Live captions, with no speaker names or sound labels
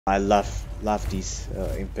I love these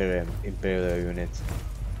imperial units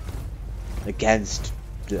against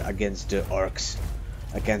the orcs,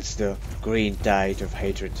 against the green tide of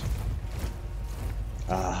hatred.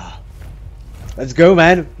 Ah, let's go,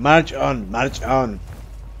 man! March on, march on!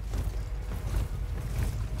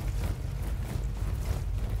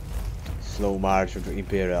 Slow march of the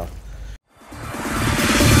imperial.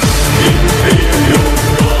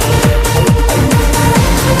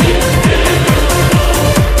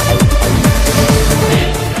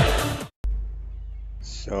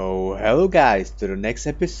 So hello guys to the next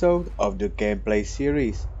episode of the gameplay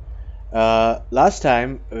series. Last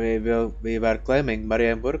time we were claiming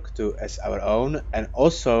Marienburg as our own, and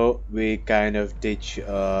also we kind of ditch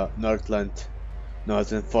northern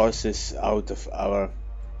forces out of our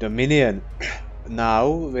dominion. Now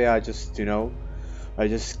we are just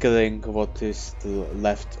killing what is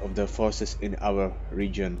left of the forces in our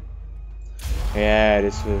region. Yeah,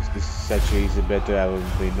 this is such an easy battle. I will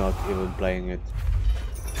be not even playing it.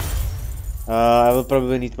 I will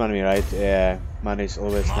probably need money, right? Yeah, money is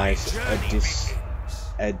always nice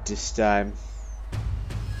at this time.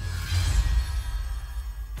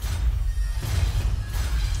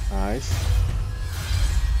 Nice.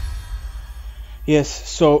 Yes,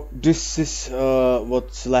 so this is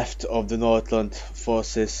what's left of the Northland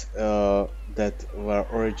forces that were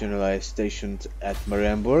originally stationed at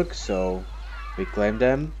Marienburg, so we claim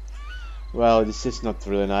them. Well, this is not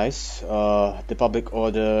really nice. The public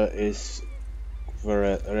order is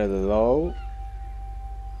really low.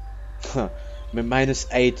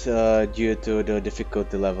 -8 due to the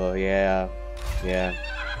difficulty level. Yeah.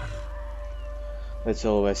 That's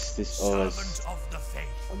always the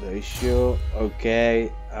issue.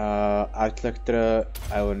 Okay, Art Lecturer,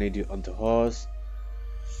 I will need you on the horse.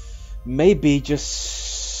 Maybe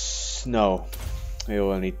just no. You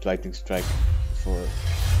will need Lightning Strike for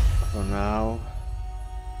now.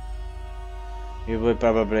 You will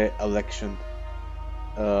probably election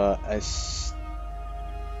as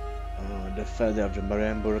the Felder of the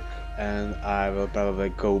Marienburg, and I will probably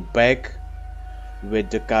go back with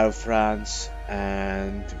the Car of France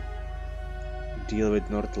and deal with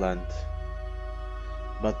Northland.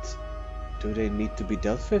 But do they need to be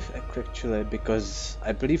dealt with actually? Because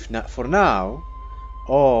I believe for now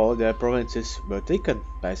all their provinces were taken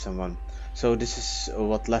by someone. So this is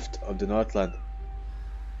what left of the Northland.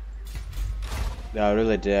 They are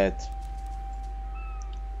really dead.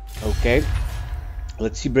 Okay,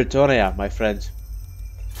 let's see Bretonia, my friends.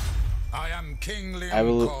 I am King Leon. I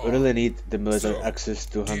will really need the military access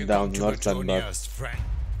to hunt down Northland, but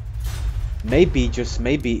maybe, just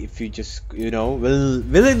maybe, if you just, will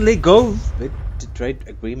willingly go with the trade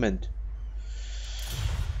agreement.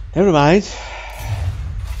 Never mind.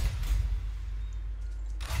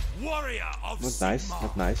 Warrior of Not nice,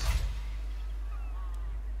 not nice.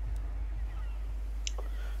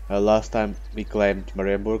 Last time we claimed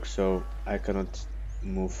Marienburg, so I cannot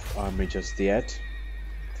move army just yet.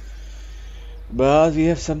 But we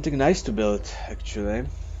have something nice to build, actually.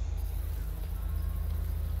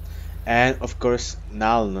 And of course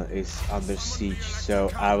Naln is under siege,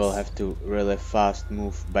 so I will have to really fast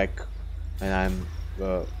move back when I'm,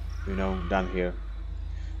 done here.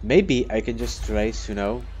 Maybe I can just raise,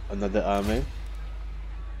 another army.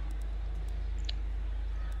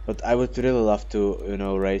 But I would really love to,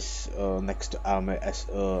 raise next army as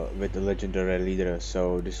with a legendary leader.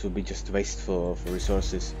 So this would be just wasteful of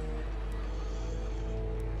resources.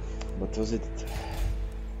 What was it?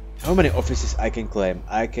 How many offices I can claim?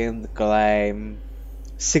 I can claim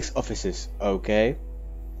 6 offices. Okay.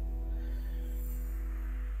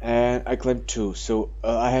 And I claim 2. So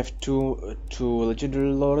I have two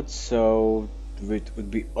legendary lords. So it would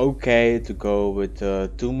be okay to go with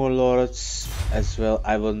 2 more lords as well.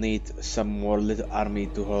 I will need some more little armies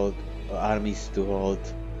to hold,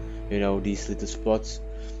 these little spots.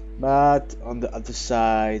 But on the other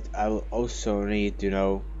side, I will also need,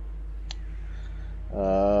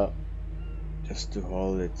 just to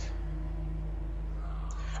hold it.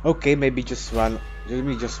 Okay, maybe just one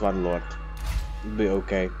lord. It'll be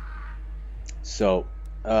okay. So,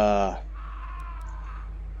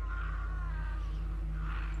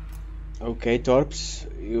 okay, Torps,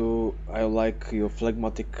 I like your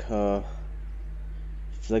phlegmatic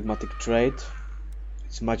trade.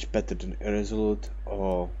 It's much better than irresolute.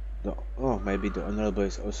 Maybe the honorable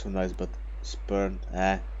is also nice, but spurn,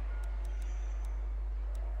 yeah.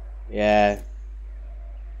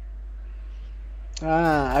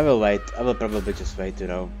 I will wait. I will probably just wait.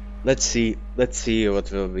 Let's see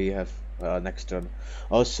what will we have next turn.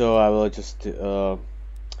 Also, I will just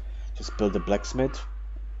build a blacksmith.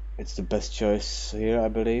 It's the best choice here, I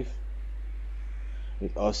believe.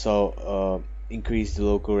 It also increased the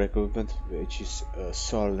local recruitment, which is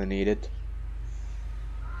sorely needed.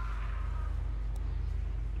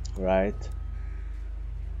 Right.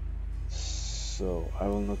 So I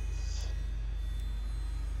will not.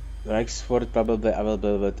 Reichsford probably I will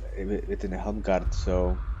build it within a Helmgard.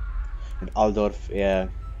 So in Aldorf, yeah,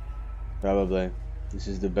 probably this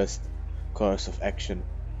is the best course of action.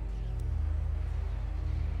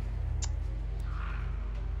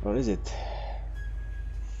 Or is it?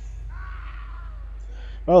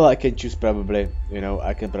 Well, I can choose probably. You know,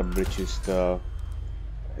 I can probably choose the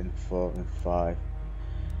in 4 and 5.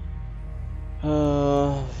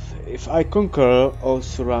 Uh, if I conquer all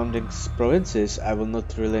surrounding provinces, I will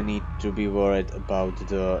not really need to be worried about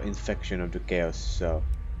the infection of the chaos, so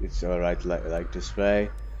it's alright like this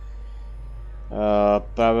way.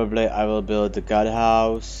 Probably I will build the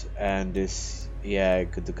guardhouse and this, yeah,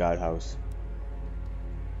 the guardhouse.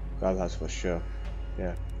 Guardhouse for sure,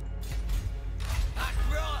 yeah.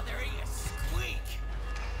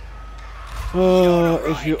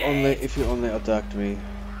 If you only attacked me,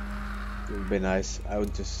 it would be nice. I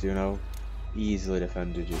would just, you know, easily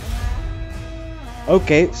defended you.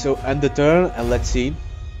 Okay, so end the turn and let's see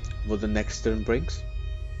what the next turn brings.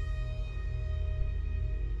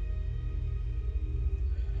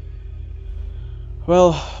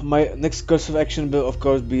 Well, my next course of action will of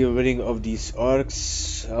course be ridding of these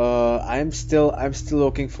orcs. I'm still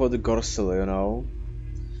looking for the Gorsel, you know.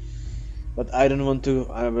 But I don't want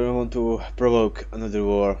to provoke another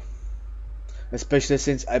war. Especially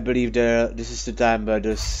since I believe this is the time where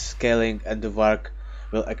the scaling and the Vark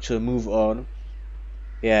will actually move on.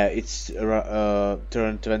 Yeah, it's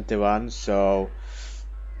turn 21, so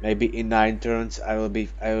maybe in 9 turns I will be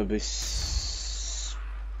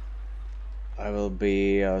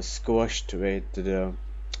squashed with the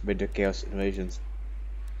chaos invasions.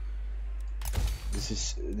 This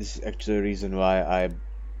is actually the reason why I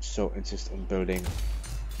so insist on building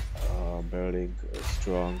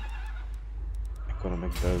strong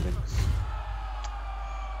economic buildings.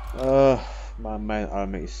 My main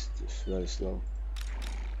army is very slow.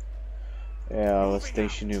 Yeah, I will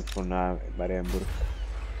station you for now in Marienburg.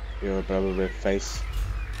 You will probably face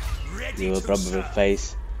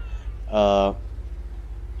a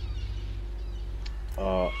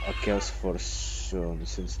chaos force soon,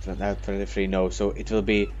 since 23 no, so it will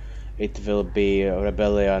be a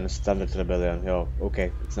rebellion, standard rebellion. Oh,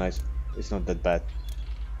 okay, it's nice. It's not that bad.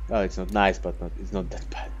 Oh, it's not nice, but it's not that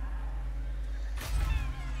bad.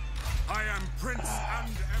 I am Prince and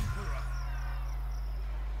Emperor.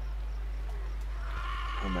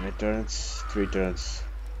 How many turns? 3 turns.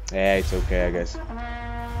 Yeah, it's okay, I guess.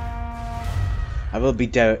 I will be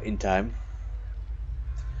there in time.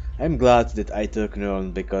 I'm glad that I took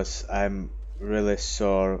Nuln because I'm really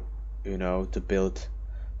sure, you know, to build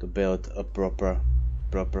a proper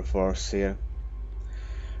force here.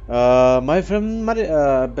 My friend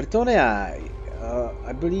Bretonia,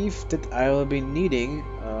 I believe that I will be needing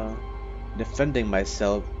defending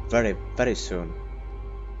myself very soon.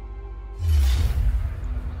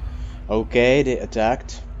 Okay, they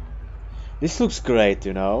attacked. This looks great,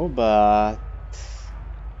 you know, but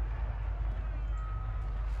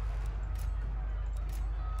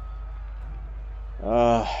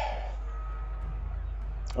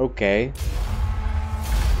okay.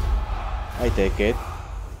 I take it.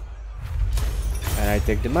 And I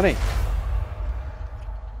take the money.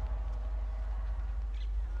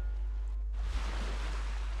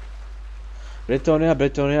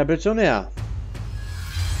 Bretonia.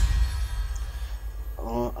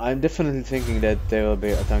 I'm definitely thinking that they will be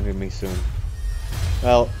attacking me soon.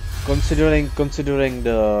 Well, considering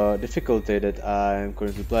the difficulty that I'm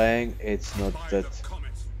currently playing, it's not that,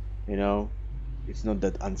 you know, it's not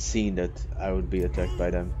that unseen that I would be attacked by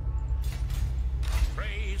them.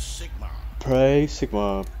 Pray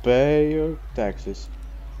Sigma, pay your taxes.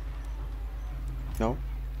 No?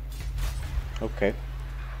 Okay.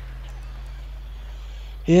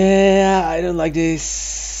 Yeah, I don't like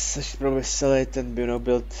this. I should probably sell it and, you know,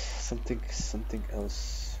 build something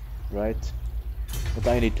else, right? What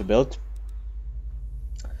I need to build?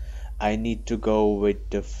 I need to go with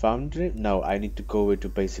the foundry. No, I need to go with the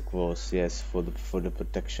basic walls. Yes, for the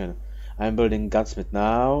protection. I'm building gunsmith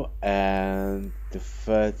now, and the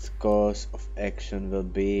third course of action will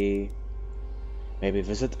be maybe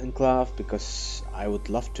visit enclave, because I would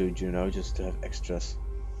love to, you know, just to have extras.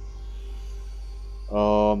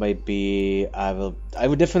 Or maybe I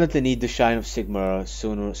would definitely need the Shine of Sigmar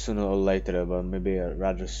sooner or later, but maybe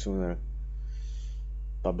rather sooner.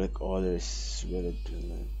 Public orders,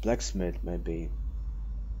 blacksmith maybe.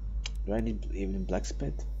 Do I need even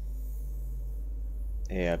blacksmith?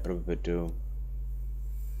 Yeah, I probably do.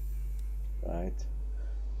 Right.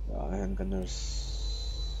 Handgunners.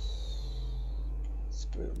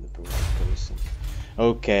 Put on the person.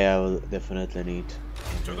 Okay, I will definitely need.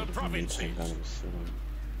 To the provinces. Handgunners.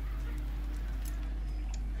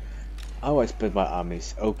 How I split my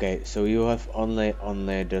armies? Okay, so you have only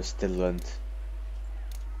the Stilland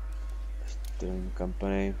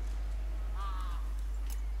company.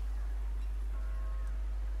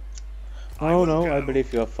 Oh no, I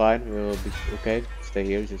believe you are fine. We will be okay. Stay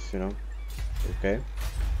here, just okay.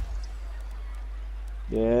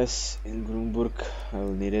 Yes, in Grunburg, I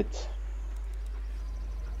will need it.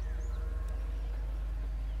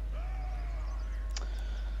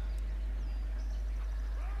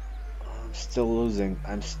 I'm still losing.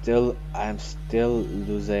 I'm still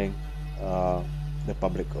losing the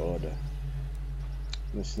public order.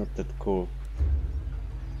 It's not that cool.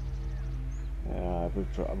 I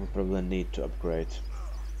would probably need to upgrade.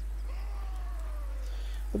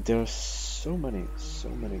 But there are so many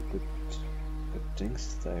good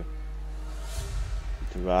things that I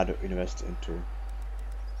would rather invest into.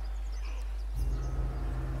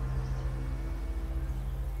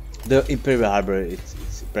 The Imperial Harbor,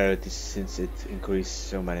 it's priority since it increased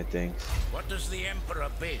so many things. What does the Emperor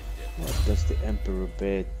bid? What does the Emperor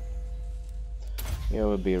bid? Here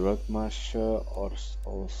will be Rock Marshal, or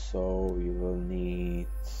also you will need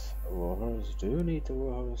a warhorse. Do you need a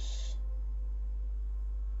warhorse?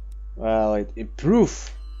 Well, it improve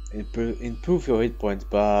your hit points,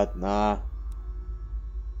 but nah.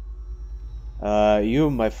 You,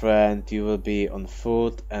 my friend, you will be on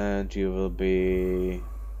foot, and you will be.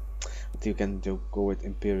 But you can go with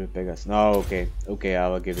Imperial Pegasus. No, okay, I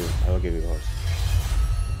will give you a horse.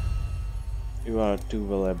 You are too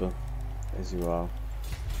valuable, as you are.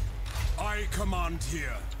 I command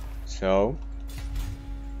here. So.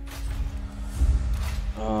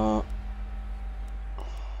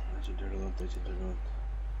 Legendary load.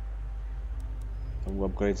 Some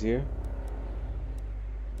upgrades here.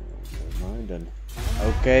 Never mind then.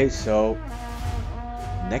 Okay, so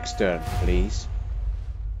next turn, please.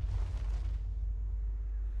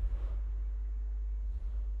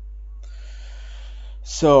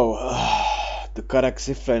 So the Karak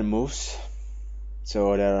moves.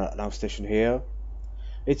 So they are now stationed here.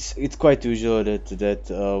 It's quite usual that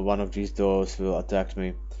one of these doors will attack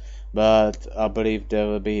me, but I believe they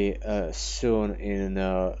will be soon in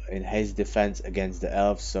haste defense against the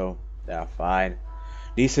elves, so they are fine.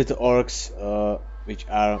 These little orcs, which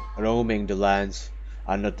are roaming the lands,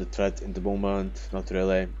 are not a threat in the moment, not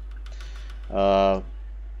really. What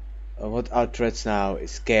are threats now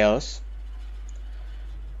is chaos.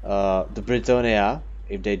 The Britannia,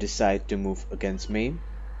 if they decide to move against me.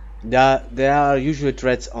 There are usually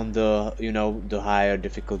threats on the the higher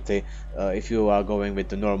difficulty. If you are going with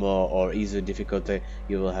the normal or easy difficulty,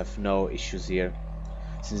 you will have no issues here,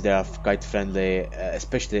 since they are quite friendly,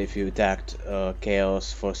 especially if you attacked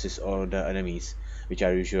chaos forces or the enemies, which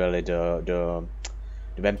are usually the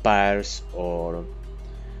vampires, or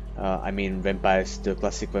I mean vampires, the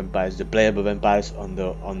classic vampires, the playable vampires on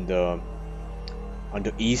the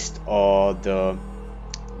east, or the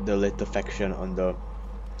little faction on the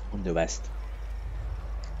west.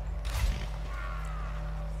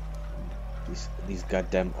 These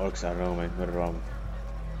goddamn orcs are roaming. What wrong?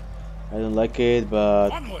 I don't like it,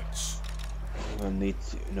 but Onwards. I need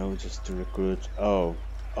just to recruit. Oh,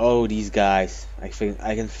 these guys. I think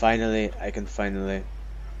I can finally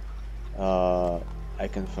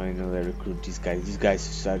recruit these guys. These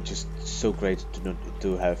guys are just so great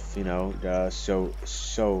to have. They are so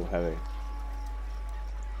heavy.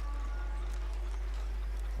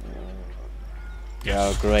 They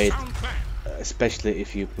are great, especially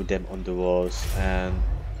if you put them on the walls, and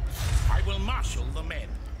I will marshal the men.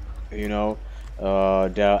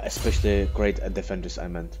 they are especially great at defenders. I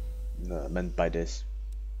meant by this.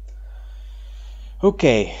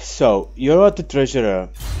 Okay, so you're the treasurer,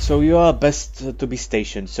 so you are best to be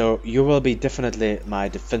stationed, so you will be definitely my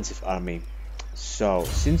defensive army. So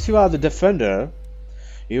since you are the defender,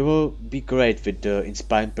 you will be great with the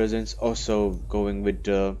inspiring presence, also going with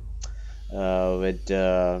the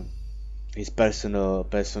his personal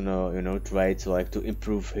traits, like to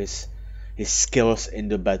improve his skills in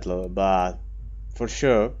the battle. But for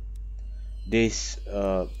sure, this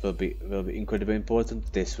will be incredibly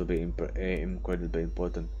important. This will be incredibly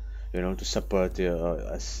important, to support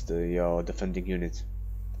your defending units.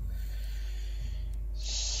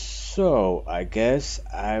 So I guess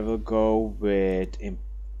I will go with the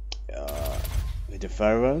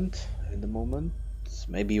Fervent in the moment. presence.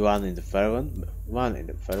 Maybe one in the fervent, one in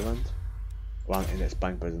the fervent, one in the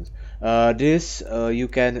spine presence. This you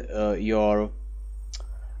can your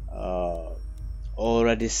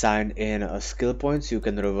already signed in skill points you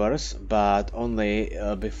can reverse, but only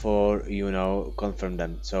before you confirm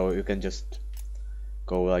them. So you can just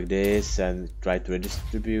go like this and try to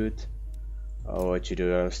redistribute what you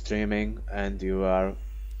do are streaming, and you are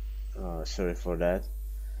sorry for that,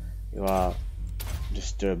 you are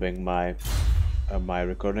disturbing my my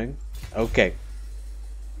recording. Okay,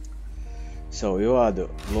 so you are the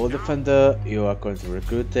low defender, you are currently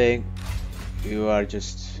recruiting, you are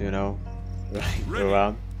just running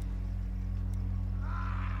around.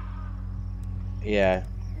 Yeah.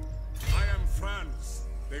 I am France.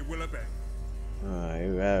 They will obey.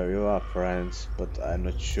 You are friends, but I'm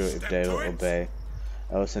not sure if they will obey.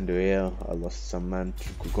 I was in the wheel, I lost some men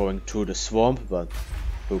going through the swamp, but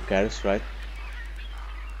who cares, right?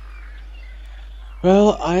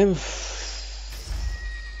 Well, I'm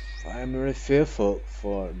really fearful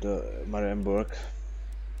for the Marienburg.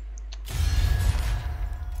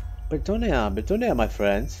 Britonia, my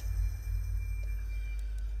friends.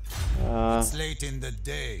 It's late in the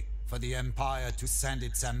day for the Empire to send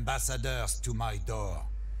its ambassadors to my door.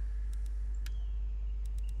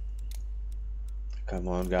 Come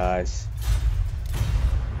on, guys.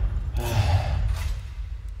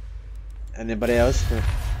 Anybody else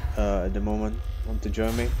at the moment want to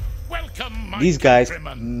join me? Welcome, my These guys,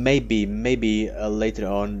 countrymen. maybe later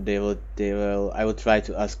on they will. I will try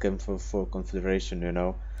to ask them for confederation.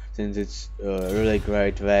 Since it's a really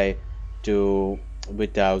great way to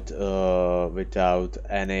without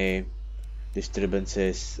any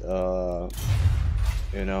disturbances.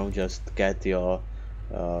 Just get your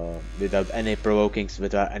without any provokings,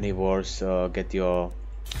 without any wars. Get your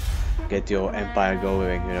empire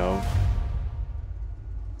going.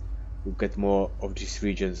 You get more of these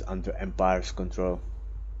regions under empire's control.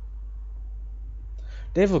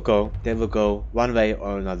 They will go one way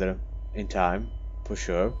or another in time, for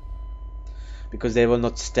sure, because they will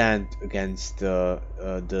not stand against the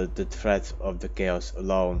threat of the chaos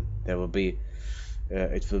alone. There will be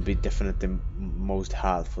it will be definitely most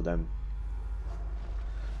hard for them.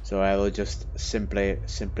 So I will just simply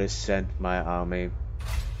send my army,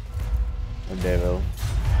 and they will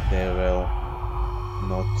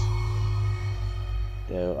not.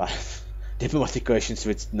 Diplomatic questions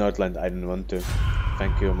with Nordland. I don't want to.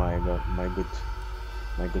 Thank you, my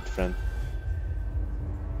good friend.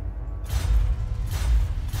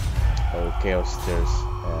 Oh, chaos stairs.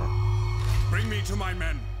 Yeah. Bring me to my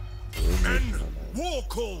men. Men, war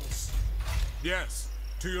calls. Yes,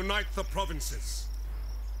 to unite the provinces.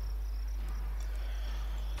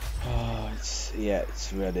 Oh,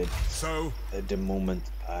 it's ready. So, At the moment,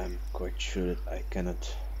 I'm quite sure that I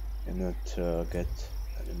cannot get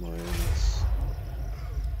any more units.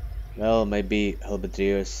 Well, maybe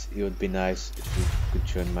Halberdiers, it would be nice if you could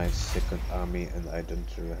join my second army, and I don't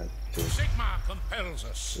really have to Sigma compels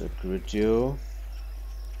us. recruit you.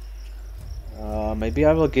 Maybe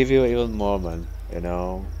I will give you even more men,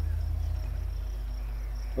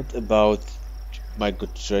 What about my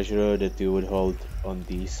good treasurer that you would hold on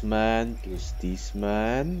these men, plus these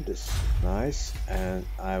men, this is nice, and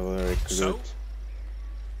I will recruit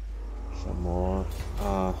some more.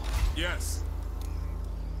 Yes.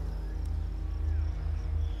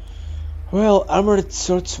 Well, armored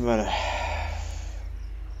swordsman.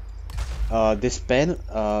 This pen.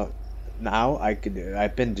 Now I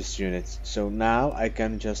pin this unit, so now I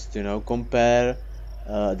can just compare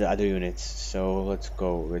the other units. So let's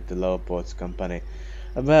go with the Leopold's company.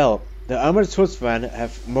 Well, the armored swordsmen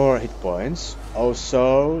have more hit points.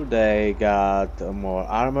 Also, they got more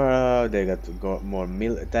armor. They got more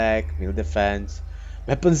melee attack, melee defense,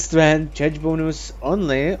 weapon strength, charge bonus.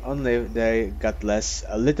 Only they got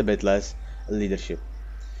a little bit less leadership.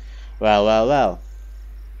 Well.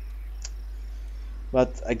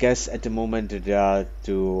 But I guess at the moment they are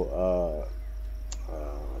too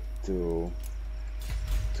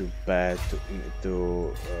bad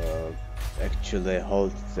to actually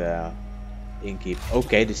hold the innkeep.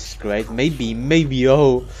 Okay, this is great. Maybe.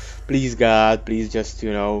 Oh, please God, please just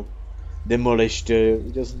demolish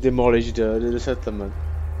the settlement.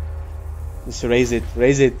 Just raise it,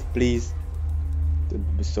 please. That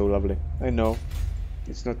would be so lovely. I know,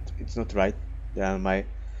 it's not right. They are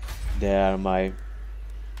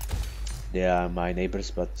my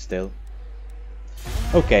neighbors, but still.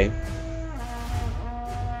 Okay.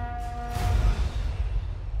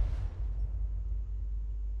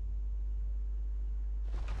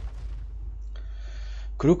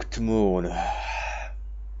 Crooked Moon.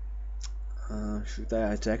 Should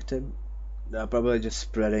I attack them? They're probably just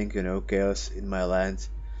spreading, you know, chaos in my lands.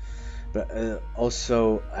 But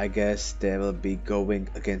also, I guess they will be going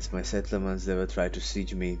against my settlements. They will try to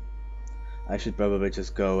siege me. I should probably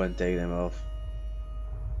just go and take them off.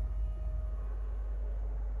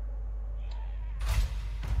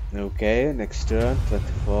 Okay, next turn,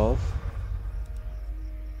 24th.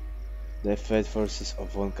 The Fed forces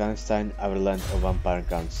of Wolkenstein, our land of Vampire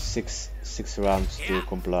counts. Six rounds to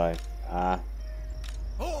comply. Ah.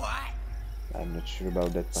 I'm not sure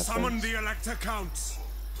about that, my Summon friends. the Elector Counts.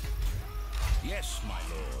 Yes, my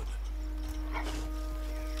lord.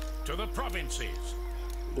 To the provinces.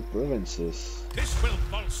 The provinces. This will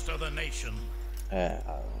bolster the nation.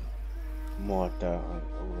 Mortar are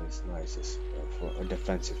always nice for a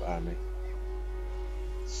defensive army.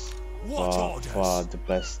 It's far the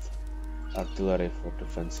best artillery for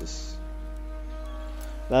defenses.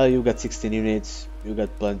 Well, you got 16 units. You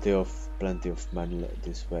got plenty of men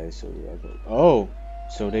this way. So you are good. Oh,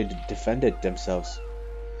 so they defended themselves.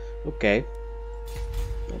 Okay,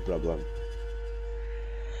 no problem.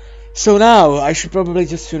 So now I should probably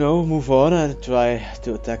just, you know, move on and try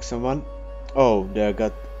to attack someone. Oh, they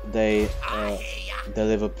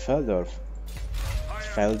live up Feldorf.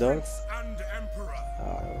 Feldorf?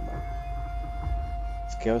 Oh, never mind.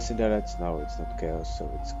 It's chaos in there. No, it's not chaos, so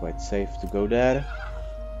it's quite safe to go there.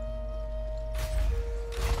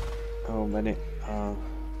 How many?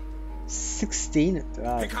 16.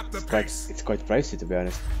 It's quite pricey, to be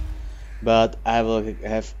honest. But I will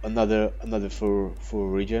have another full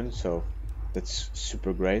region, so that's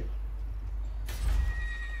super great.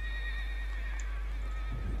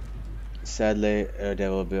 Sadly,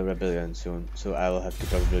 there will be a rebellion soon, so I will have to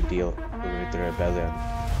probably deal with the rebellion.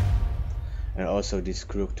 And also this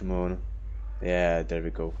crooked moon. Yeah, there we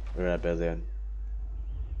go, rebellion.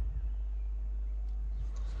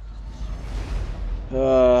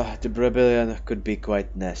 The rebellion could be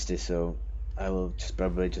quite nasty, so I will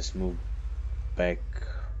probably just move back.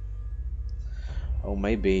 Or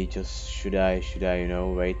maybe just should I you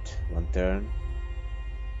know, wait one turn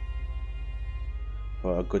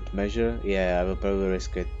for a good measure? Yeah, I will probably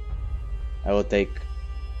risk it. I will take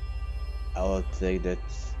that,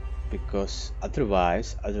 because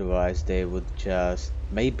otherwise they would just,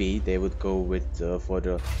 maybe they would go with for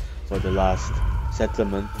the last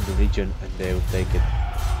settlement in the region, and they would take it.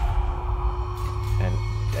 And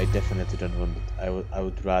I definitely don't want it. I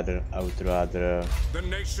would rather The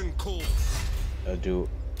nation calls. do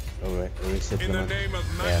a resettlement. In the name of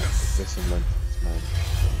Yeah, Magnus. resettlement. It's mine.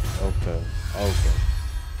 Okay.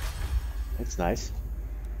 It's nice.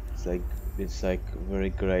 It's like very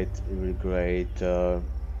great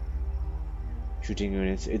shooting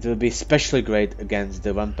units. It will be especially great against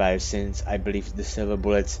the vampires, since I believe the silver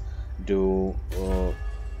bullets do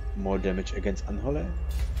more damage against unholy.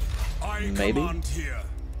 Maybe. Here.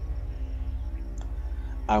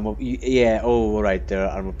 Armor, yeah. Oh, right. There are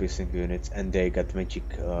armor piercing units, and they got magic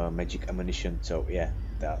ammunition. So yeah,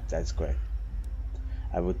 that's great.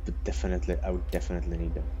 I would definitely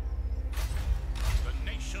need them. The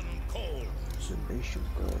nation calls. The nation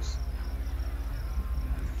calls.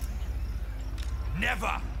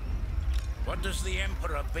 Never. What does the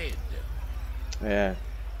Emperor bid? Yeah.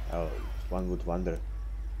 Oh, one would wonder.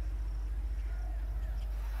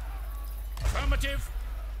 Affirmative.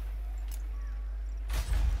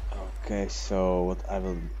 Okay, so what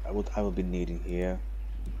I will be needing here.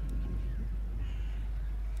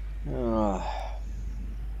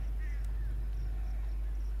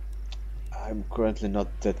 I'm currently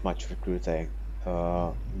not that much recruiting,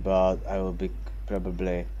 but I will be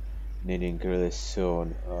probably needing really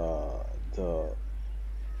soon the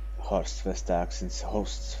Horstfestag, since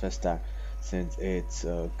it's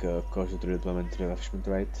closer to the deployment refreshment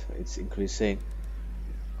rate, it's increasing,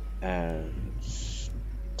 and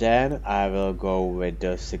then I will go with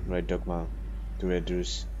the Sigmund Dogma to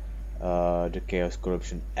reduce the Chaos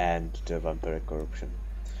Corruption and the Vampiric Corruption.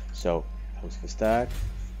 So, Horstfestag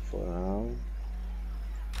for now.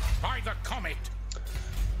 By the comet.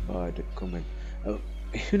 By the comet.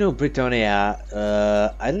 You know, Britannia,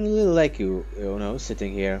 I don't really like you know,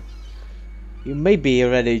 sitting here. You may be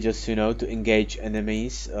ready just, you know, to engage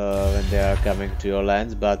enemies when they are coming to your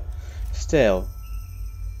lands, but still,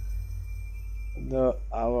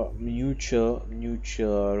 our mutual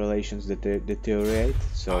relations deteriorate.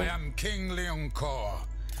 So I am King Leoncor.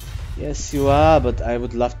 yes, you are, but I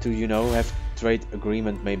would love to, you know, have trade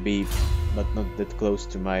agreement maybe, but not that close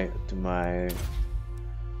to my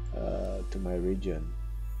region.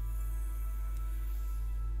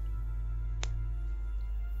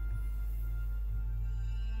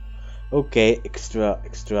 Okay,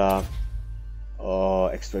 extra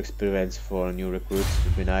or extra experience for new recruits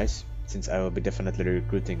would be nice, since I will be definitely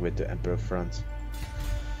recruiting with the Emperor front.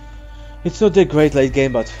 It's not a great late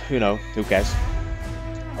game, but you know, who cares?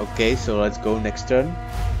 Okay, so let's go next turn.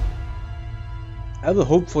 I will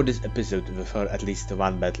hope for this episode with her at least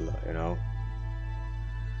one battle, you know.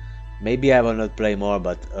 Maybe I will not play more,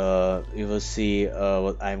 but we will see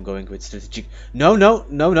what I'm going with strategic. No, no,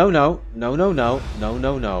 no, no, no, no, no, no, no,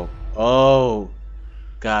 no, no. Oh,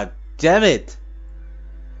 god damn it!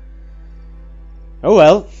 Oh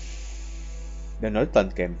well, the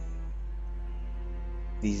Northland came.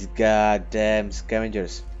 These goddamn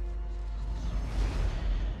scavengers.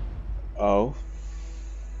 Oh.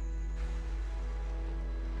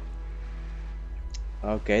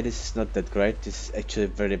 Okay, this is not that great. This is actually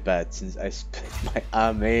very bad since I split my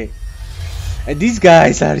army. And these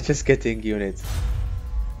guys are just getting units.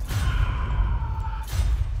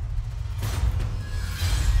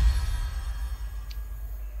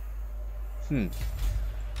 Bring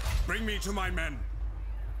me to my men.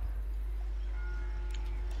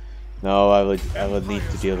 No, I will need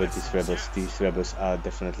to deal with these rebels. These rebels are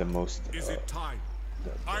definitely most Is it time?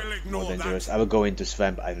 I'll more ignore dangerous. that. I will go into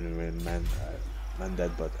swamp. I don't really man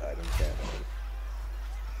that, but I don't care.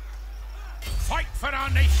 Fight for our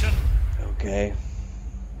nation! Okay.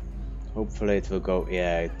 Hopefully it will go.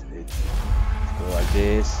 Yeah, it go like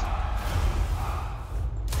this.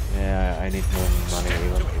 Yeah, I need more money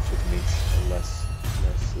even if it means less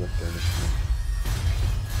replenishment.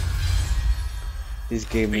 This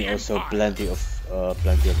gave me also plenty of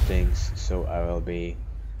things, so I will be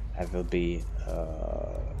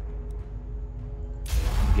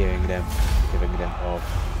giving them off.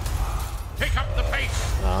 Pick up the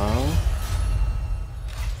pace! Now,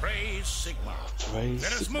 Praise Sigma.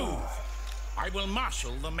 Let us move. I will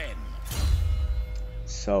marshal the men.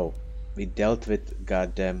 So we dealt with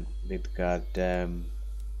goddamn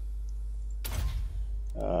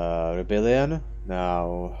rebellion.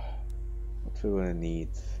 Now what we gonna need?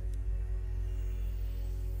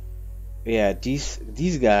 Yeah, these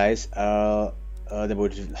guys are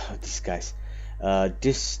these guys.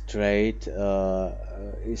 This trade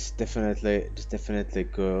is definitely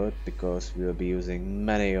good because we will be using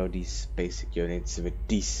many of these basic units with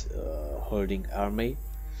this holding army.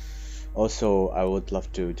 Also, I would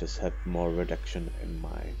love to just have more reduction in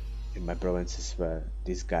my provinces where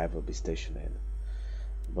this guy will be stationed in.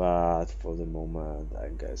 But for the moment, I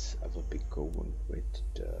guess I will be going with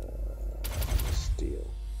the steel,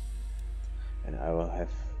 and I will have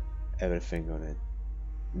everything on it.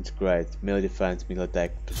 It's great. Melee defense, melee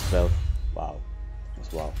attack, plus 12. Wow.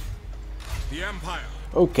 That's wow. The Empire.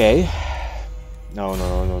 Okay. No,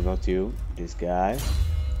 not you. This guy.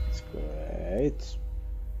 It's great.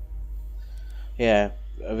 Yeah,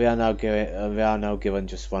 we are now given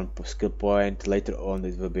just one skill point. Later on,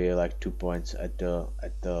 it will be like 2 points at the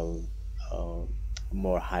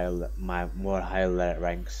more higher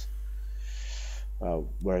ranks.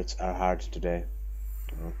 Words are hard today,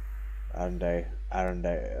 aren't they?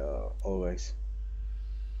 Always.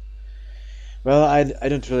 Well, I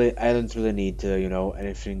don't really need you know,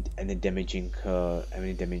 any damaging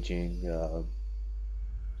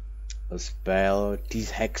spell.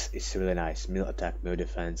 This hex is really nice. Melee attack, melee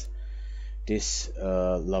defense. This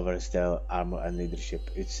lowers their armor and leadership.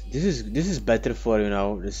 This is better for, you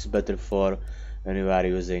know, this is better for when you are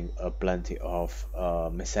using plenty of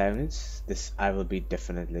missile units. This I will be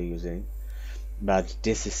definitely using. But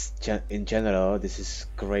this is in general, this is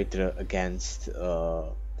greater against the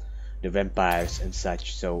vampires and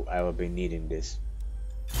such, so I will be needing this.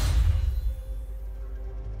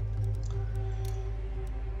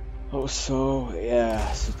 Also, yeah,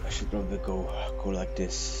 I should probably go like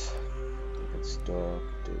this. Let's talk.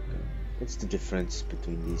 What's the difference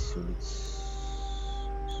between these units?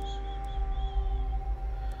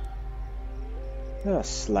 Yeah,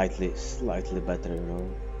 slightly better, you know.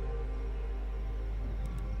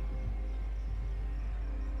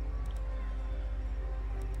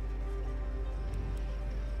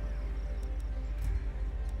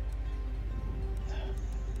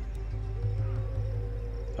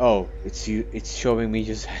 Oh, it's showing me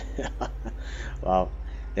just wow,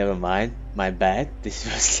 never mind, my bad. This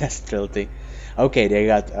was just tilting. Okay, they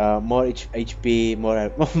got more HP,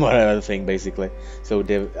 more more everything basically. So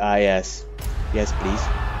they yes please.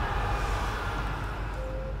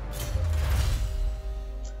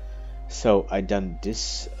 So I done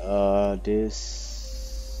this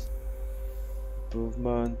this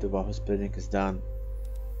improvement. The Warhouse building is done.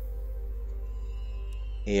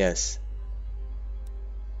 Yes.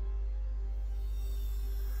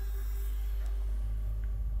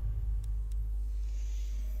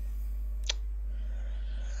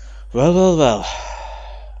 Well.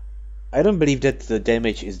 I don't believe that the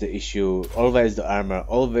damage is the issue. Always the armor.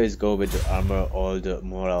 Always go with the armor or the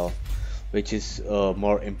morale, which is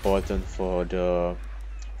more important for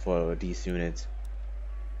these units.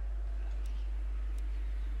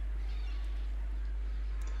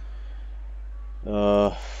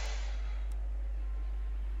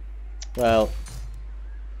 Well,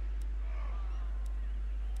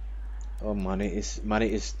 oh, money is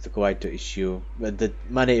quite the issue, but the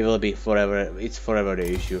money will be forever. It's forever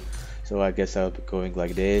the issue. So I guess I'll be going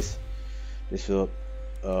like this. This will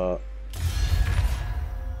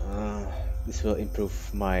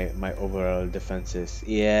improve my overall defenses.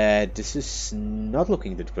 Yeah, this is not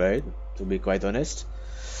looking that great, to be quite honest.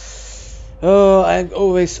 I'm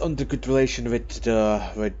always on the good relation with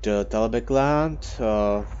the Talbot land.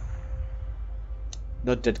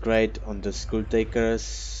 Not that great on the school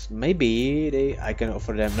takers. Maybe I can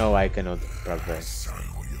offer them. No, I cannot. Probably.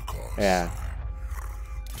 Yeah,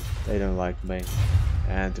 they don't like me,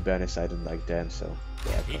 and to be honest, I don't like them. So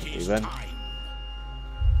yeah, can't even.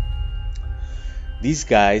 These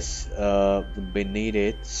guys would be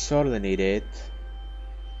needed, sorely needed,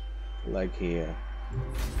 like here.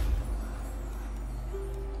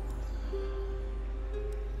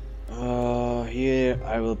 Here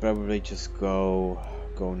I will probably just go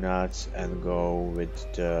nuts and go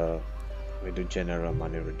with the general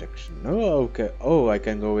money reduction. Oh, okay. Oh, I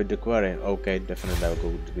can go with the quarry. Okay, definitely I'll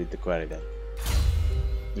go with the quarry then.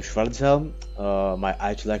 The Schwarzhelm, my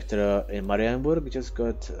Arch Lecturer in Marienburg just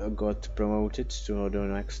got promoted to the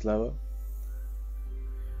next level.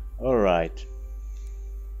 Alright.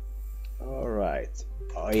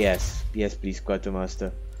 Oh yes, please,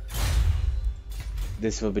 Quartermaster.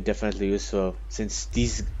 This will be definitely useful, since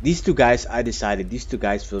these two guys, I decided these two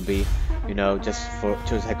guys will be, you know, just for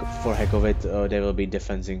heck of it, they will be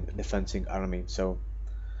defending army. So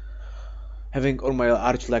having on my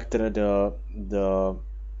Arch Lecturer the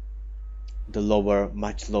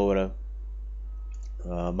much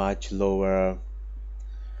lower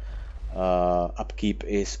upkeep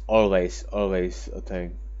is always a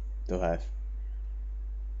thing to have.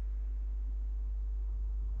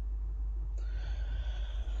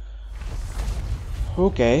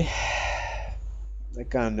 Okay, I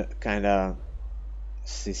kinda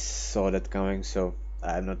saw that coming, so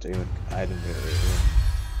I don't really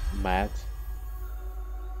mad.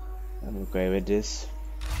 I'm okay with this.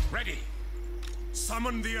 Ready.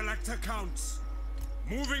 Summon the Elector Counts.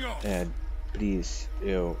 Moving on. And please,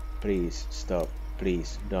 please stop.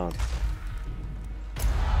 Please don't.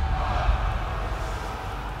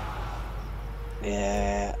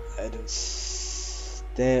 Yeah, I don't.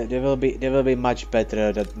 There will be much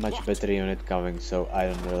better unit coming, so I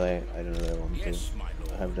don't really want to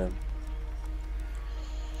have them.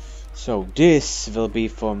 So this will be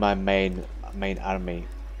for my main army.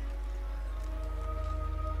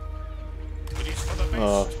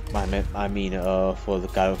 I mean for the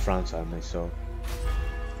Carl France army. So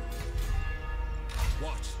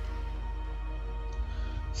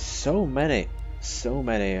so many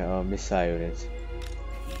missile units.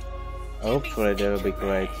 Hopefully they will be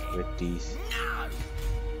great with these.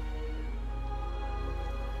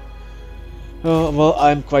 Oh well,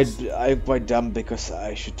 I'm quite dumb, because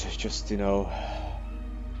I should just, you know,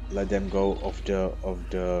 let them go off the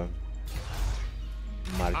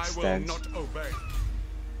march stance. I will not obey.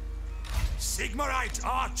 Sigmarite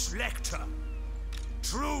Arch Lector,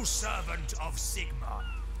 true servant of Sigmar.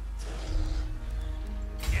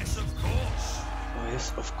 Yes, of course. Oh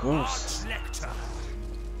yes, of course. Arch Lector.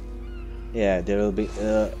 Yeah, there will be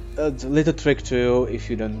a little trick to you if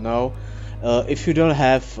you don't know. If you don't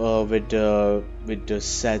have with the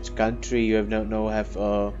said country, you have have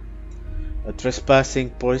a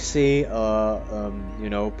trespassing policy, you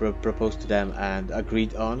know, proposed to them and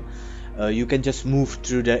agreed on. You can just move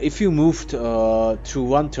through there. If you moved through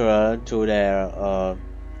one turn to their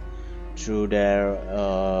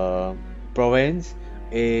province,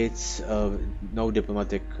 it's no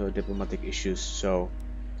diplomatic issues. So,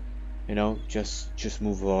 you know, just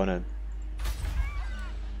move on, and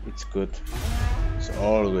it's good. It's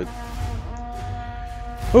all good.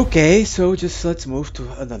 Okay, so just let's move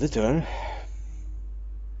to another turn.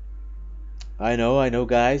 I know,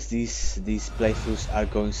 guys. These playthroughs are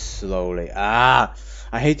going slowly. I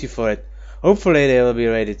hate you for it. Hopefully they will be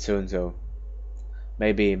ready soon. So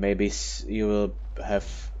maybe you will have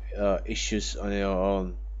issues on your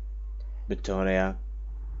own, Victoria.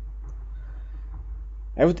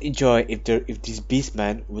 I would enjoy if this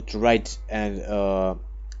beastman would ride and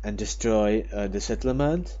destroy the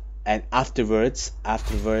settlement, and afterwards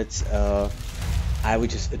I would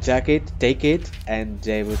just attack it, take it, and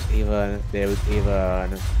they would even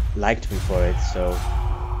liked me for it. So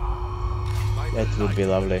that would be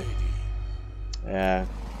lovely. Yeah.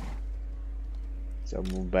 So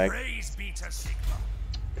move back. Praise be to Sigma.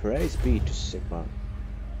 Praise be to Sigma.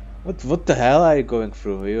 What the hell are you going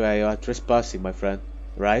through? You are trespassing, my friend.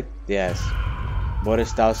 Right? Yes.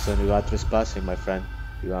 Boris Towson, you are trespassing, my friend.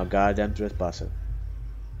 You are a goddamn trespasser.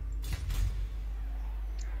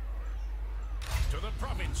 To the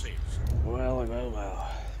provinces. Well, well,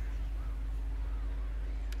 well.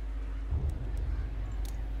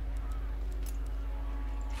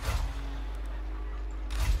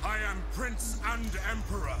 I am Prince and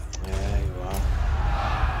Emperor. There you are.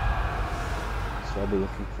 So I'll be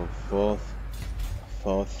looking for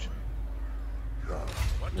fourth. Wow.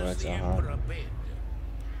 What does Words the are hard. Emperor bid?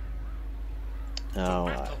 Now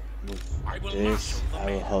battle. with I will this, marshal the I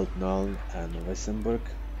will men. hold Nuln and Wissenburg.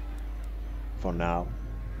 For now,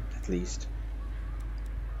 at least.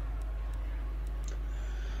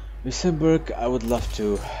 Wissenburg, I would love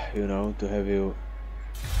to, you know, to have you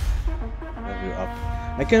up.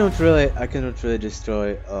 I cannot really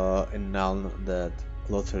destroy in Nuln that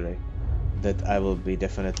lottery that I will be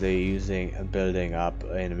definitely using and building up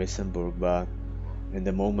in Wissenburg, but in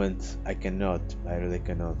the moment I cannot. I really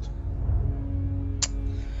cannot.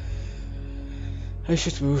 I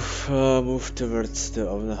should move towards the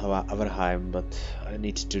Overheim, but I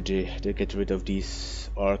need to get rid of these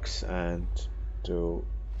orcs and to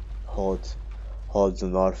hold the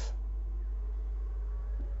north.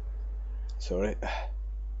 Sorry.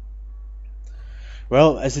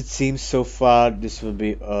 Well, as it seems so far, this will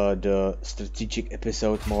be the strategic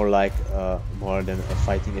episode, more than a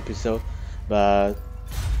fighting episode. But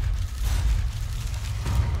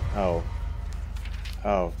oh.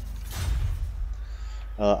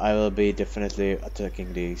 I will be definitely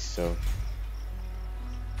attacking these, so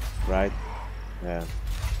right? Yeah.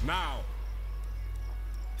 Now.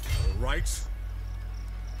 Right.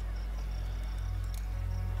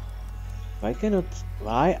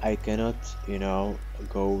 Why I cannot, you know,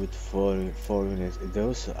 go with four units? Is there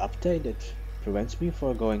also an update that prevents me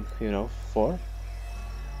from going, you know, 4?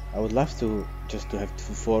 I would love to just to have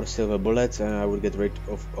 4 silver bullets, and I would get rid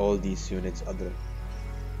of all these units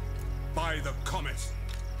By the comet.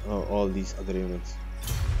 all these other units.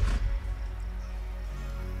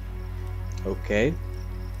 Okay.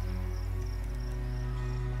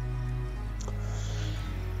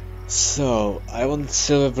 So I want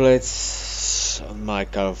silver blades on my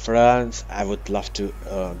car of France. I would love to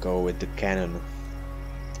go with the cannon.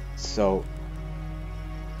 So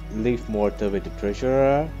leave mortar with the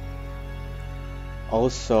treasurer.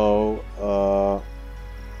 Also,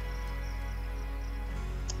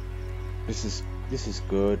 this is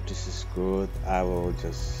good. This is good. I will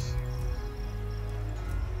just.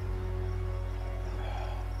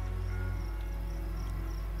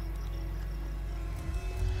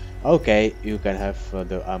 Okay, you can have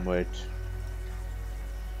the armored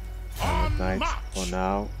knights for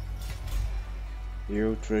now.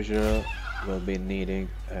 You treasure will be needing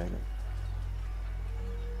and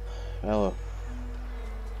well.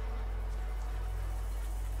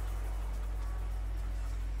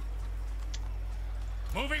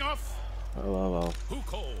 Moving off. Well. Who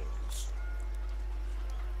calls?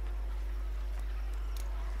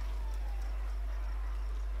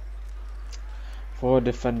 For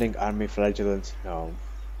defending army flagellants, no,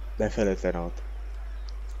 definitely not.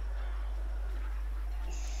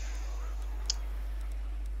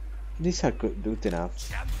 These are good enough.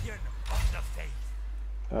 Champion of the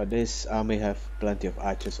faith. This army have plenty of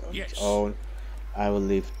archers on its own. I will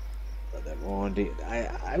leave them on.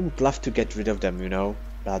 I would love to get rid of them, you know,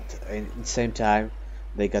 but in the same time,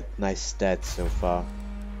 they got nice stats so far.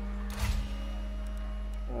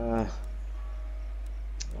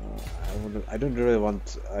 I don't really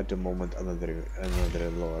want at the moment another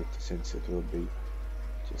lord, since it will be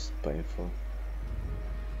just painful.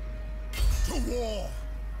 To war.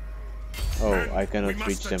 Oh, Men, I cannot we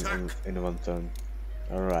reach must them attack. in one turn.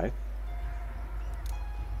 Alright.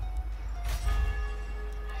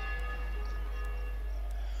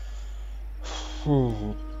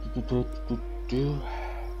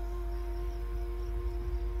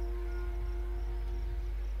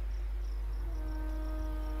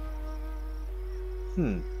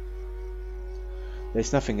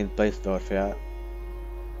 There's nothing in place, Dorothea.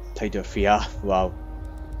 Wow.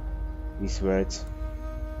 These words.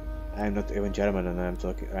 I'm not even German and I'm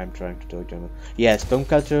trying to talk German. Yeah, stone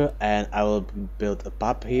culture, and I will build a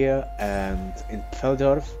pub here, and in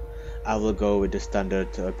Feldorf I will go with the standard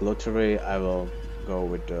glottery. I will go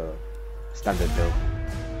with the standard build.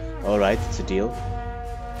 Alright, it's a deal.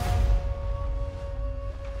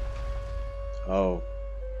 Oh.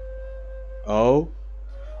 Oh.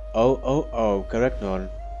 Oh, correct one.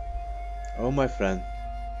 Oh, my friend.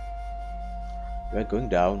 We're going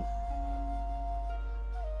down.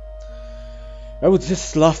 I would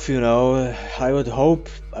just love, you know, I would hope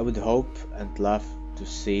and love to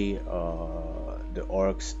see the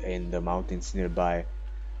orcs in the mountains nearby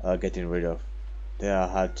getting rid of. They are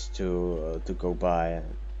hard to go by,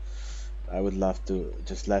 and I would love to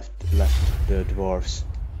just left the dwarves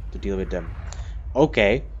to deal with them.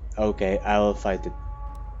 Okay, I will fight it.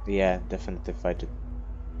 Yeah, definitely fight it.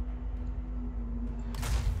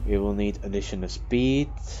 We will need additional speed.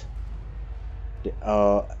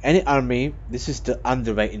 Any army, this is the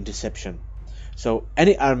underway interception. So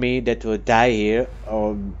any army that will die here,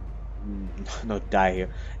 or not die here,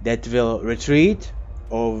 that will retreat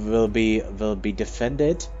or will be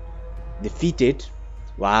defeated.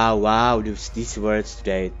 Wow, these words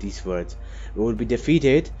today, these words will be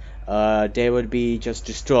defeated. They would be just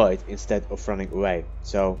destroyed instead of running away.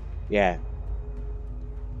 So yeah,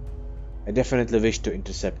 I definitely wish to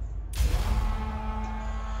intercept.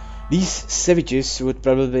 These savages would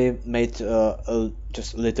probably make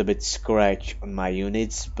just a little bit scratch on my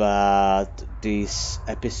units, but this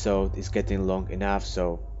episode is getting long enough,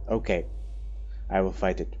 so okay, I will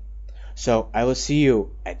fight it. So I will see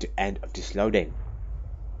you at the end of this loading.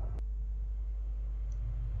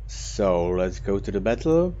 So let's go to the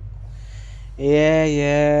battle.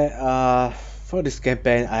 Yeah. For this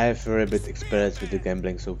campaign, I have very bit experience with the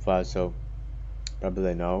gambling so far, so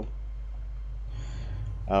probably know.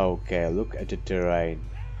 Okay, look at the terrain.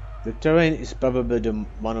 The terrain is probably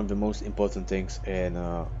one of the most important things in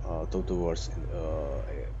Total Wars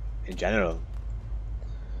in general.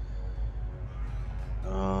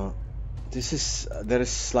 There is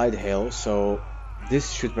slight hill, so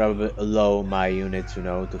this should probably allow my units, you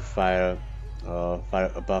know, to fire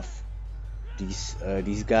above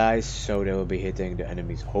these guys, so they will be hitting the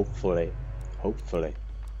enemies. Hopefully.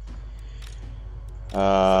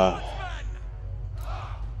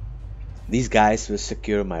 These guys will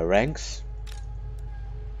secure my ranks.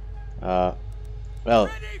 Well,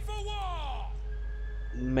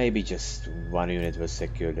 maybe just one unit will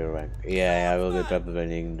secure the rank. Yeah, I will be probably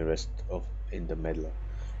needing the rest of in the middle,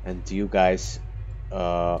 and you guys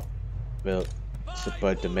will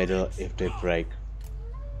support the middle if they break.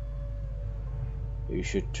 You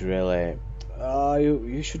should really,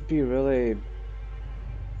 you should be really.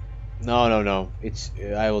 No.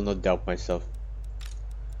 I will not doubt myself.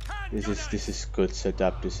 This is good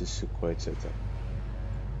setup. This is a great setup.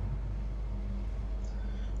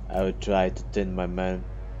 I will try to thin my men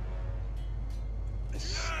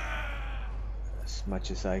as much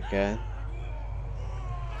as I can.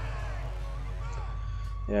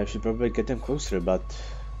 Yeah, I should probably get them closer, but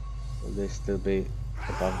will they still be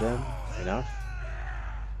above them enough?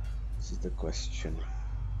 This is the question.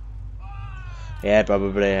 Yeah,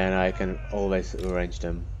 probably, and I can always arrange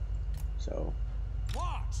them. So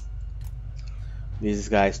these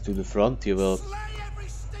guys to the front, you will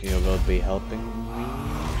be helping me.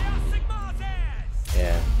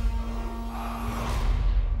 Yeah.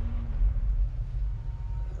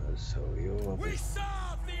 So you will be.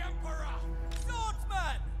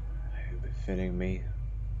 You'll be fitting me.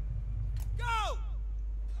 Go.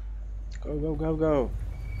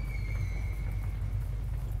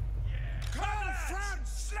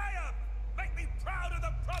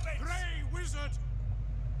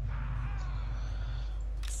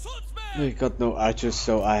 We got no archers,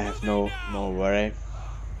 so I have no worry.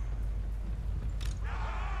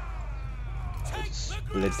 I'll just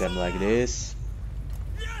split them like this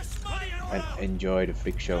and enjoy the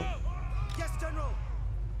freak show.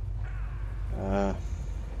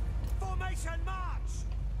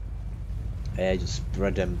 I just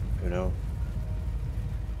spread them, you know,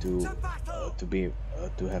 to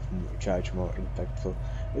have charge more impactful.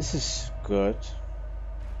 This is good.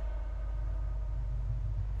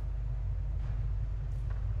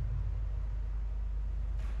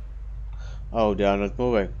 Oh, they are not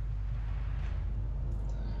moving.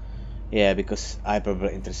 Yeah, because I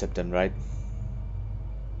probably intercept them, right?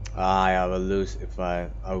 I will lose if I.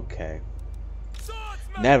 Okay.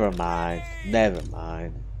 Never mind.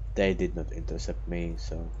 They did not intercept me,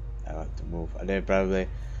 so I have to move. And they probably,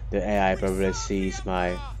 the AI probably sees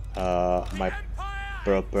my my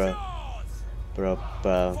proper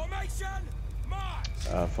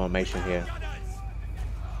formation here.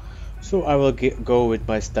 So I will go with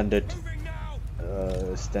my standard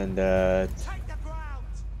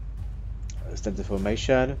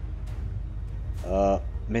formation.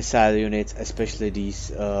 missile units, especially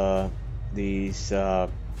these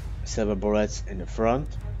silver bullets in the front.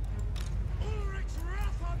 Ulrich's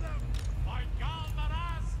wrath on them! By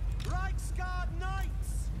Galvaraz! Reichsguard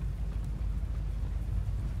Knights!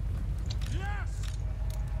 Yes!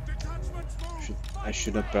 Detachments move! I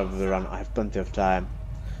should not probably run. I have plenty of time,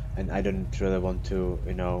 and I don't really want to,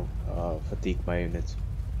 you know, fatigue my units.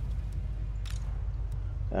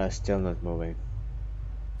 Still not moving.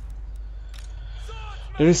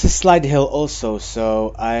 There is a slight hill also,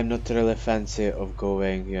 so I am not really fancy of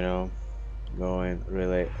going, you know, going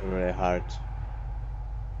really hard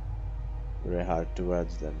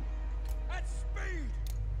towards them. At speed!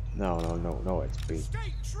 No, at speed.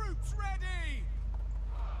 State troops ready!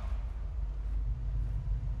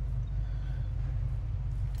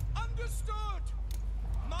 Understood!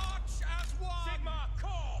 March as one! Sigma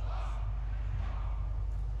Corps!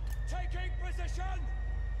 Taking position!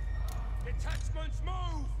 Detachments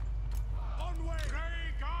move! Onward!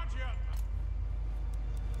 Grey Guardian!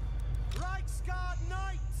 Reichsguard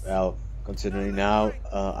Knights! Well, considering now,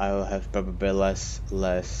 I will have probably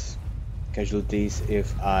less casualties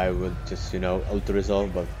if I would just, you know,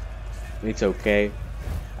 auto-resolve, but it's okay.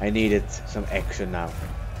 I needed some action now.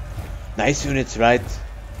 Nice units, right?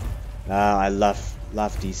 I love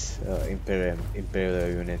these imperial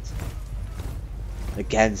units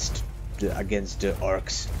against the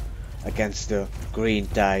orcs, against the green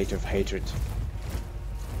tide of hatred.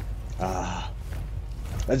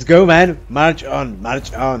 Let's go, man! March on,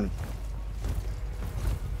 march on!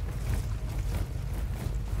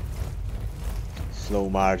 Slow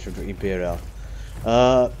march of the Imperial.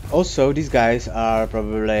 Also, these guys are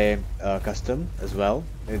probably custom as well.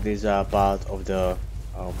 These are part of the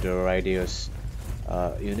Radious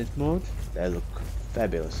unit mode. They look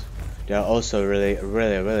fabulous. They are also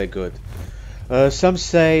really good. Some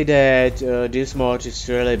say that this mod is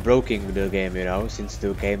really broken the game, you know, since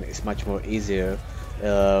the game is much more easier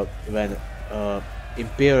when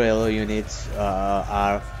Imperial units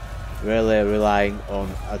are really relying on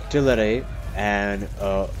artillery and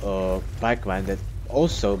pikemen that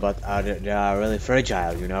also, but they are really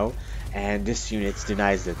fragile, you know, and this unit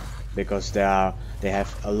denies it because they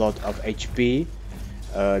have a lot of HP,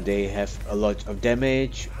 they have a lot of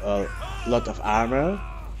damage, a lot of armor,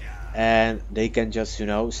 and they can just, you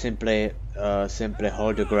know, simply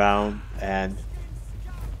hold the ground and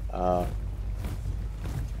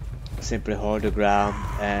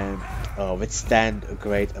withstand a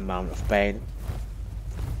great amount of pain.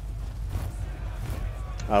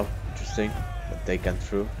 Oh, interesting, but they can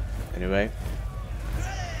through anyway.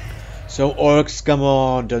 So orcs, come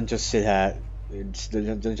on, don't just sit here.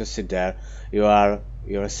 Don't just sit there.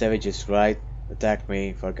 You're savages, right? Attack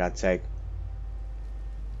me, for God's sake.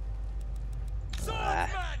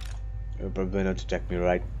 You're probably not attack me,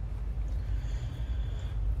 right?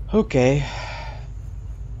 Okay.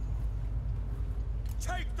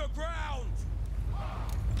 Take the ground!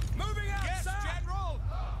 Moving out, yes, sir. General!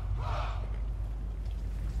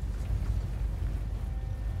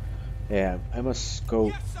 Yeah, I must go,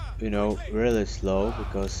 yes, you know, really slow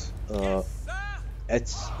because yes, at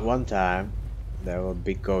one time they will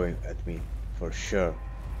be going at me for sure.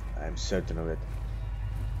 I'm certain of it.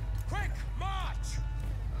 Quick march!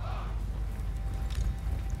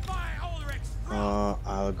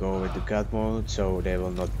 I'll go with the God mode so they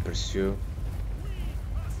will not pursue.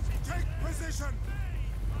 Take position!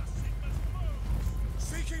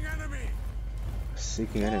 Seeking enemy!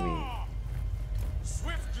 Seeking enemy.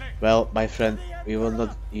 Swiftly! Well, my friend, you will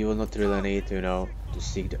not really need, you know, to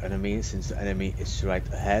seek the enemy since the enemy is right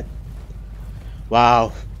ahead.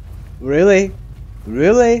 Wow, really?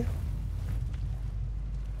 Really?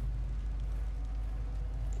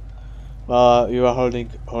 You are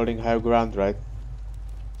holding high ground, right?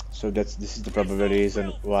 So this is the probable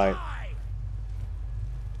reason why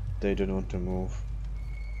they don't want to move.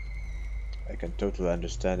 I can totally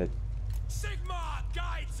understand it. Sigma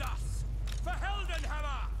guides us for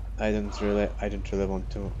Heldenhammer. I don't really want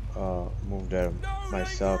to move there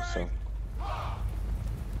myself, so.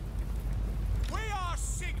 We are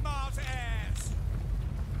Sigma's heirs.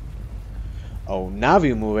 Oh, now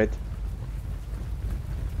you move it.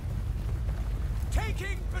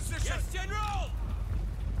 Taking position. Yes, General.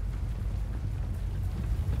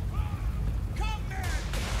 Come men.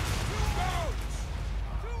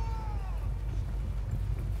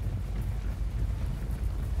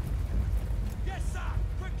 Yes, sir.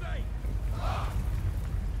 Quickly.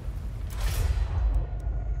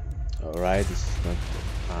 All right, this is not.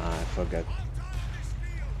 I forgot.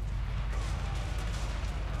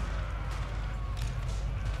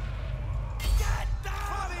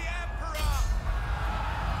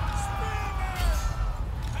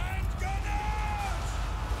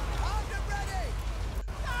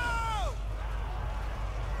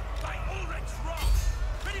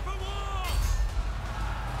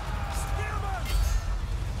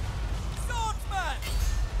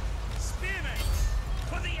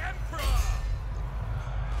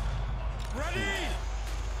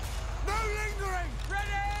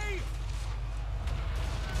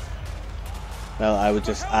 Well, I would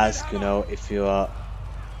just ask, you know, if you are.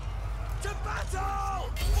 To battle!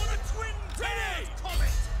 For the twin ready!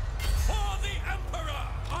 Comet! For the Emperor!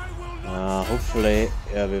 I will not Hopefully,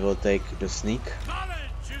 we will take the sneak.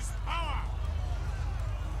 Knowledge is power.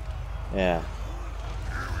 Yeah.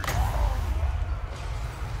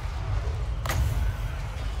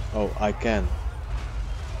 Oh, I can.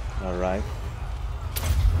 Alright.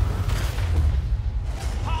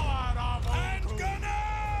 Power of And all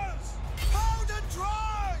gunners! Hold and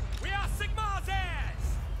try! We are Sigmar's heirs!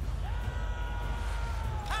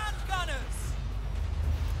 Hand gunners!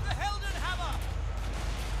 The Helden Hammer!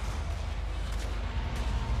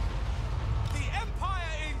 The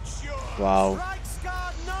Empire ensures! Wow.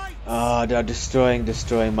 Reichsguard Knights! They're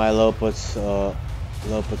destroying my Lopot's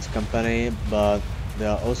company, but they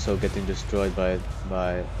are also getting destroyed by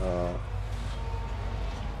my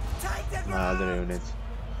other units.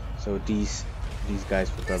 So these guys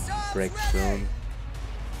will probably break soon.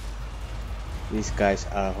 These guys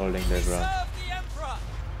are holding their ground. Serve the Emperor!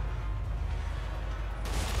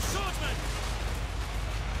 Swordsman!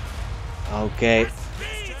 Okay,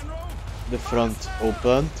 Speed! the front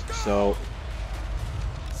opened, so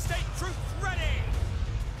State troops ready!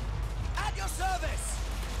 At your service!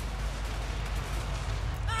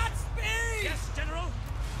 At speed! Yes, General!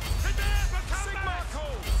 Prepare for combat!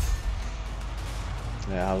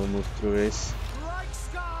 yeah, I will move through this.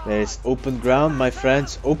 Reichsguard! There is open ground, my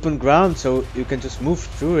friends, open ground, so you can just move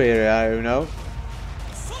through here, you know.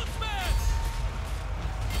 Swordsman!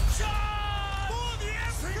 Charge! For the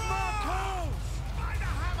Emperor! By the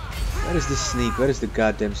hammer! Where is the sneak? Where is the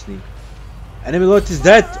goddamn sneak? Enemy lord is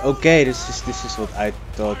dead. Okay, this is what I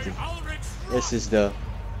thought. This is the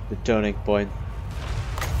turning point.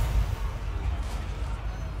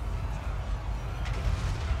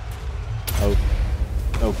 Oh,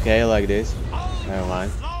 okay, like this. Never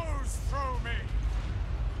mind. flows through me.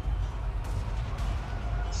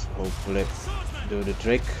 Let's hopefully do the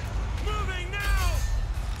trick. Moving now!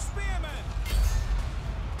 Spearman!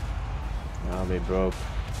 Now we broke.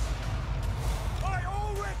 By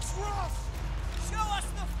Ulrich's wrath! Show us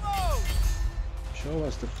the foe! Show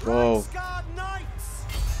us the foe. Reichsguard Knights!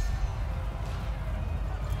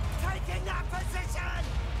 Taking that position!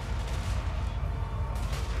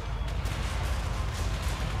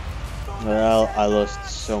 Well, I lost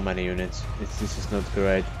so many units. This is not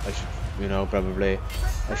great. I should, you know, probably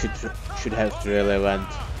I should have really went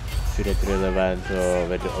with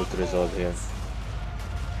the auto result here.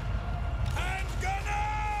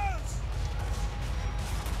 Handgunners!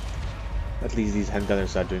 At least these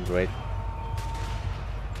handgunners are doing great.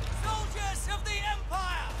 Soldiers of the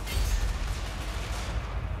Empire!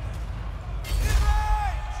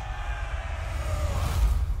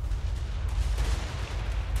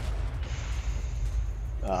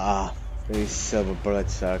 Emerge! These silver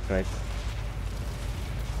bullets are great.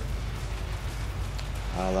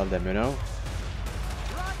 I love them, you know.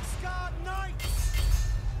 Reichsguard Knights!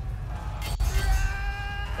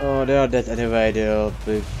 Oh, they are dead anyway. They'll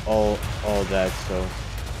be all dead. So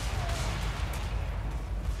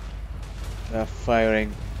they're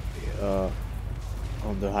firing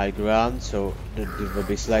on the high ground. So there will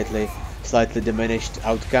be slightly diminished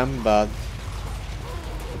outcome, but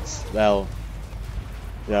it's, well,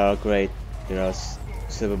 they are great. There are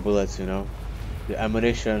silver bullets, you know. The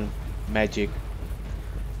ammunition, magic,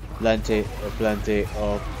 plenty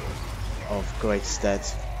of great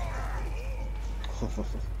stats.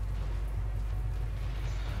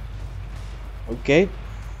 Okay.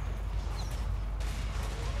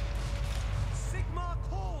 Sigmar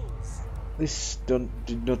calls! This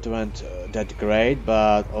did not went that great,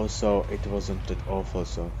 but also it wasn't that awful,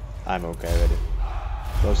 so I'm okay with it.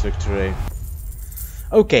 Close victory.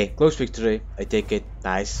 Okay, close victory. I take it.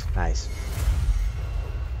 Nice.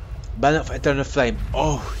 Banner of Eternal Flame.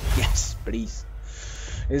 Oh yes, please.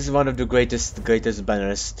 This is one of the greatest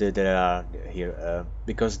banners that there are here,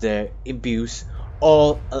 because they imbues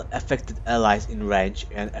all affected allies in range,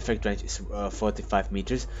 and effect range is 45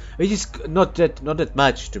 meters, which is not that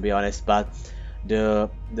much, to be honest, but the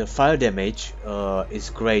fire damage is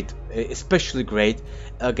great, especially great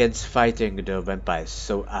against fighting the vampires.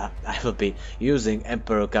 So I will be using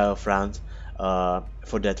Emperor Galfrand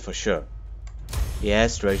for that for sure.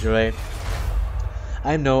 Yes, treasury.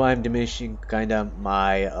 I know I'm diminishing kinda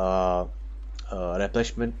my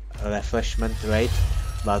refreshment rate,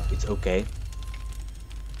 but it's okay.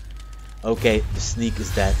 Okay, the sneak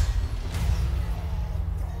is dead.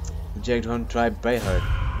 Jaghorn tribe Bayhard.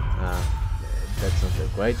 That's not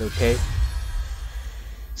that great. Okay.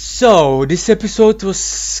 So this episode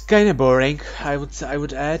was kind of boring, I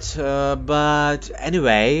would add, but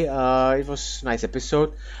anyway, it was a nice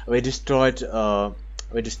episode. We destroyed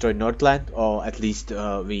Northland, or at least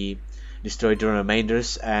we destroyed the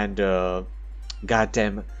remainders, and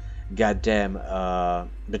goddamn,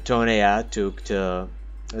 Bretonia took the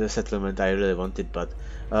settlement I really wanted, but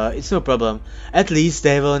it's no problem. At least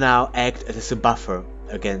they will now act as a buffer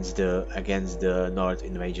against the North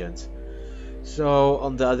invasions. So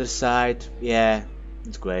on the other side, yeah,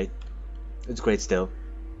 it's great. It's great still.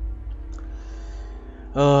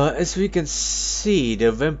 As we can see,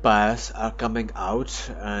 the vampires are coming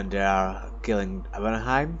out and they are killing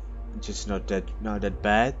Avenheim, which is not that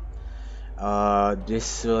bad.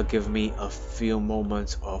 This will give me a few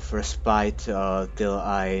moments of respite till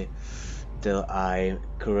I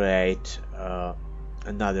create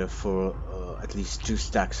another for at least 2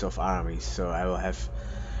 stacks of armies. So I will have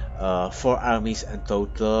 4 armies in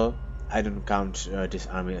total. I don't count this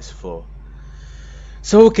army as 4.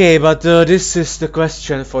 So okay, but this is the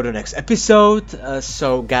question for the next episode.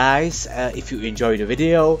 So guys, if you enjoyed the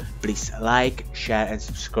video, please like, share and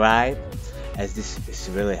subscribe, as this is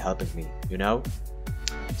really helping me, you know.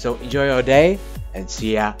 So enjoy your day and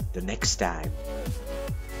see ya the next time.